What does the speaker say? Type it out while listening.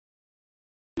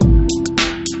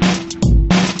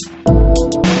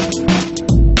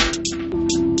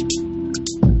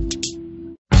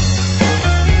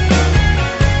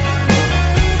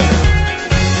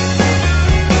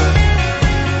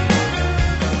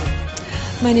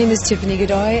My name is Tiffany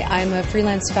Godoy. I'm a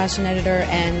freelance fashion editor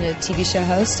and a TV show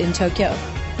host in Tokyo.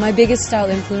 My biggest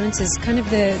style influence is kind of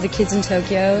the kids in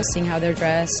Tokyo, seeing how they're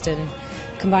dressed and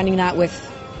combining that with,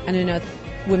 I don't know,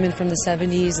 women from the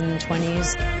 70s and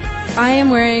 20s. I am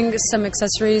wearing some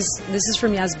accessories. This is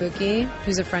from Yazbuki,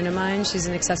 who's a friend of mine. She's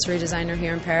an accessory designer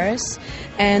here in Paris.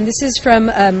 And this is from,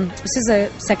 this is a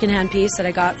secondhand piece that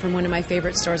I got from one of my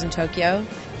favorite stores in Tokyo.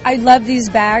 I love these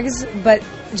bags, but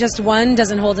just one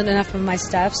doesn't hold enough of my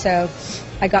stuff, so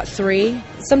I got 3.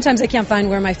 Sometimes I can't find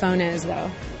where my phone is, though.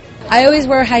 I always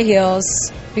wear high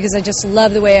heels because I just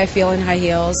love the way I feel in high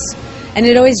heels. And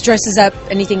it always dresses up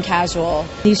anything casual.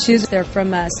 These shoes, they're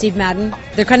from Steve Madden.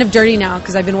 They're kind of dirty now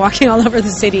because I've been walking all over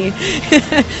the city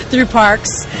through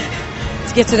parks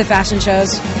to get to the fashion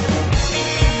shows.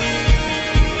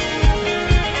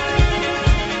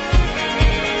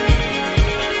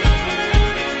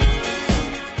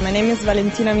 My name is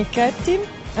Valentina Michetti.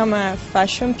 I'm a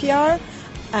fashion PR.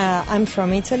 I'm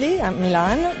from Italy, I'm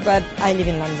Milan, but I live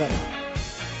in London.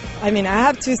 I mean, I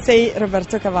have to say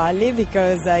Roberto Cavalli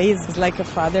because he's like a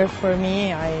father for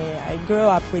me. I grew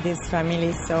up with his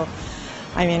family, so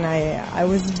I mean, I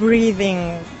was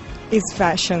breathing his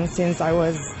fashion since I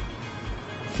was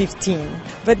 15.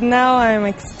 But now I'm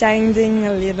extending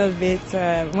a little bit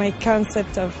my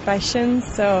concept of fashion,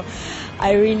 so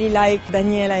I really like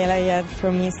Daniela Elayet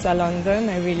from East London.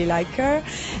 I really like her.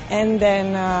 And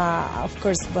then, of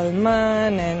course,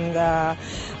 Balmain, and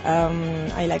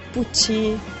I like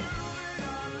Pucci.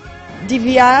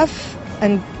 DVF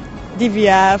and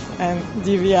DVF and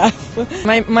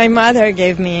DVF. My mother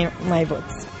gave me my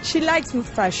boots. She likes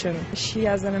fashion. She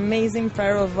has an amazing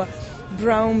pair of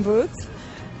brown boots.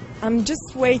 I'm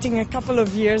just waiting a couple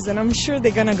of years and I'm sure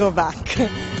they're gonna go back.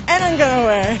 And I'm gonna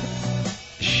wear.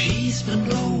 She's been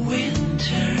the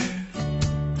winter.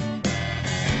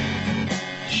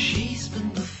 She's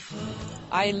been the fall.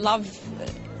 I love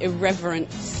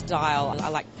irreverent style. I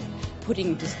like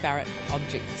putting disparate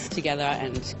objects together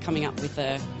and coming up with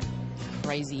a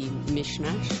crazy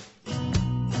mishmash.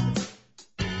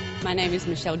 My name is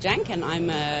Michelle Jank and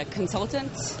I'm a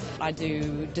consultant. I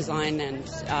do design and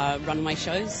runway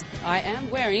shows. I am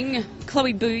wearing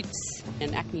Chloe boots,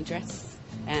 an Acne dress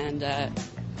and a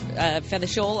feather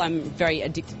shawl. I'm very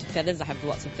addicted to feathers. I have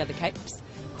lots of feather capes,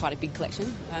 quite a big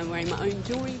collection. I'm wearing my own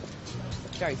jewellery.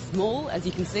 It's very small, as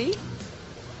you can see.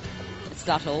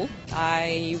 Subtle.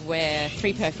 I wear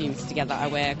 3 perfumes together. I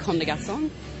wear Comme des Garçons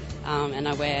and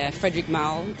I wear Frederic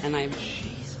Malle, and I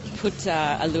put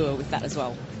Allure with that as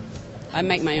well. I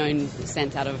make my own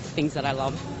scent out of things that I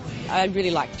love. I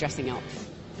really like dressing up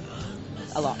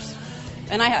a lot.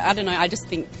 And I don't know, I just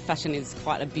think fashion is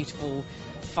quite a beautiful,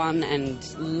 fun and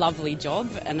lovely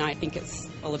job, and I think it's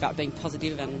all about being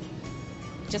positive and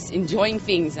just enjoying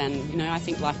things, and you know, I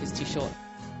think life is too short.